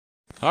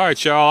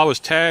Alright y'all, I was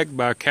tagged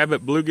by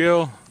Cabot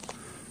Bluegill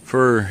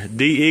for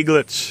D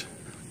Eaglets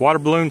water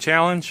balloon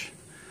challenge.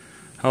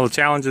 The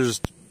challenge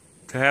is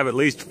to have at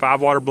least 5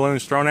 water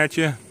balloons thrown at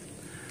you.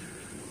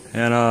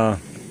 And I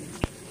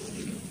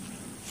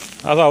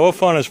thought, what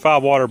fun is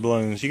 5 water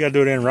balloons? You gotta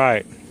do it in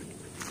right.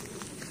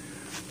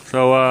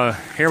 So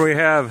here we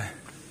have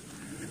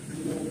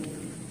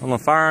on the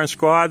firing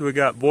squad, we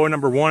got boy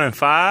number 1 and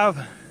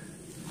 5,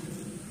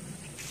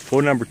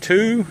 boy number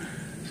 2,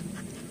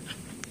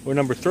 boy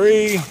number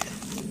 3,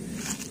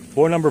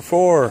 boy number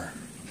 4,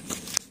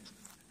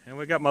 and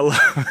we got my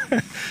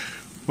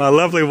my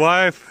lovely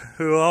wife,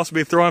 who will also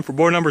be throwing for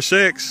boy number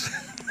 6.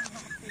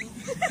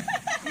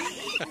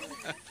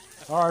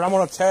 All right, I'm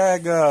gonna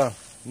tag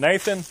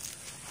Nathan,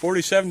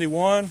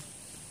 4071,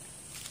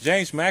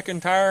 James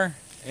Mcintyre,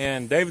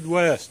 and David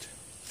West.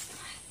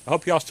 I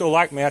hope y'all still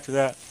like me after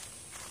that.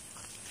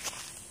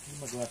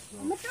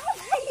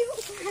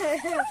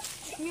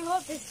 You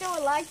hope they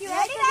still like you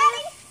after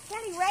that?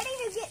 Daddy, ready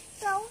to get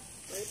thrown?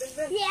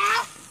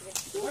 Yeah.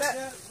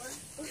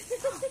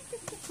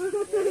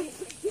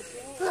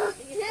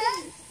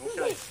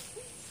 Okay.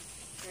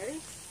 Ready?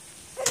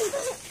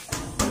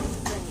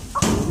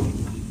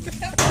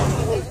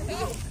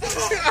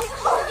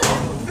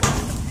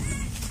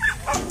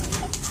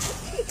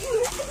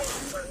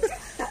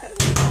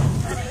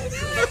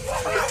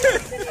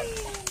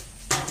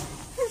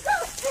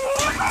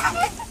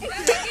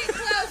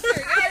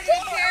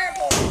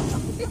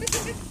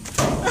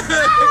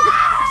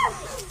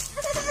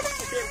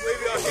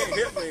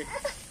 Hit me.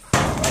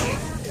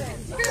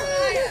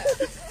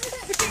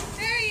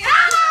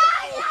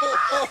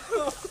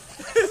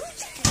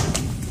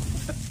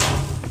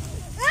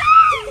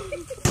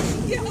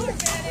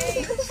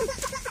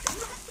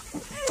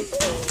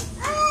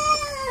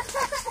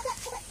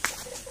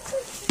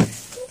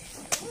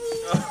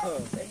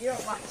 You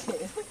don't like it.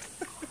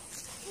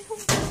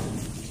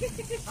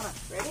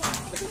 Ready?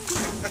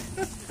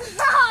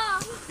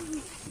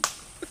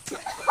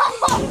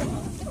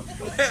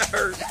 That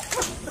hurt.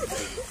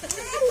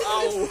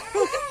 Oh.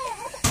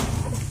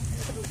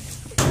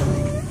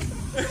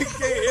 You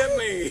can't hit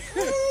me.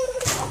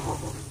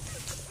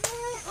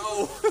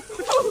 Oh.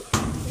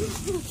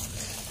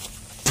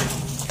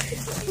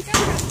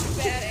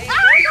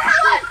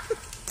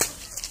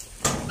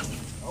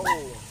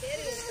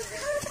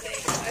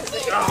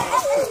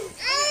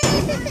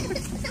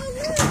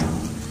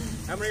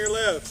 How many are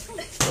left?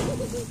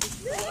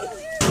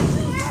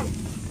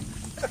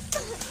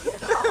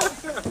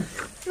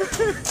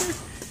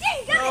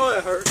 Oh,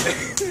 that hurt.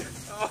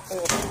 Oh.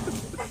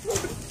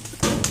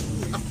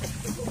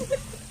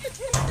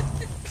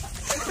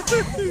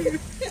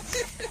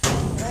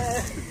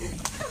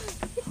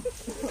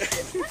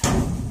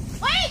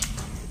 Wait!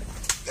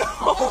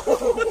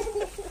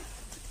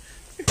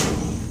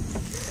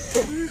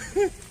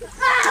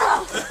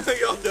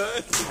 Y'all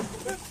done?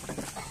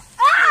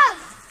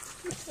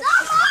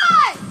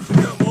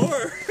 Got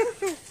more.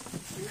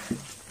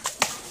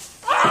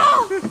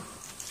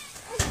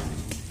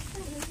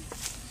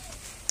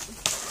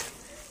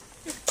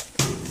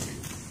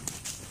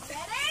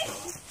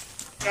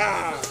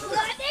 Ah.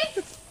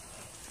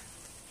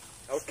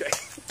 Okay.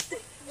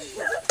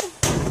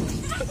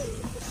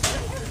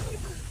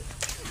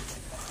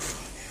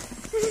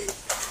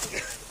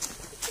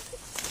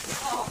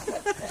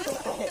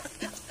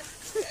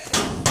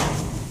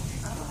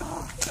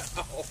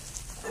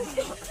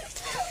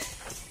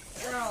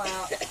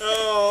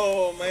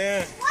 Oh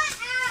man.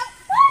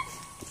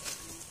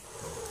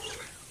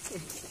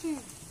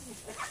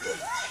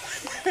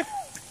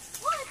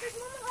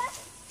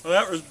 Well,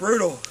 that was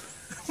brutal.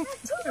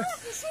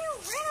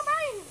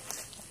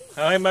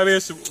 I think maybe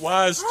it's a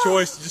wise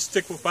choice to just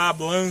stick with 5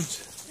 balloons.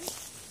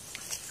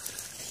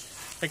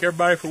 Thank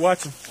everybody for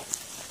watching.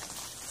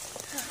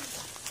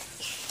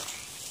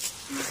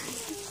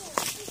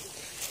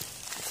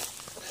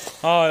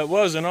 Oh, it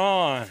wasn't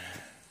on.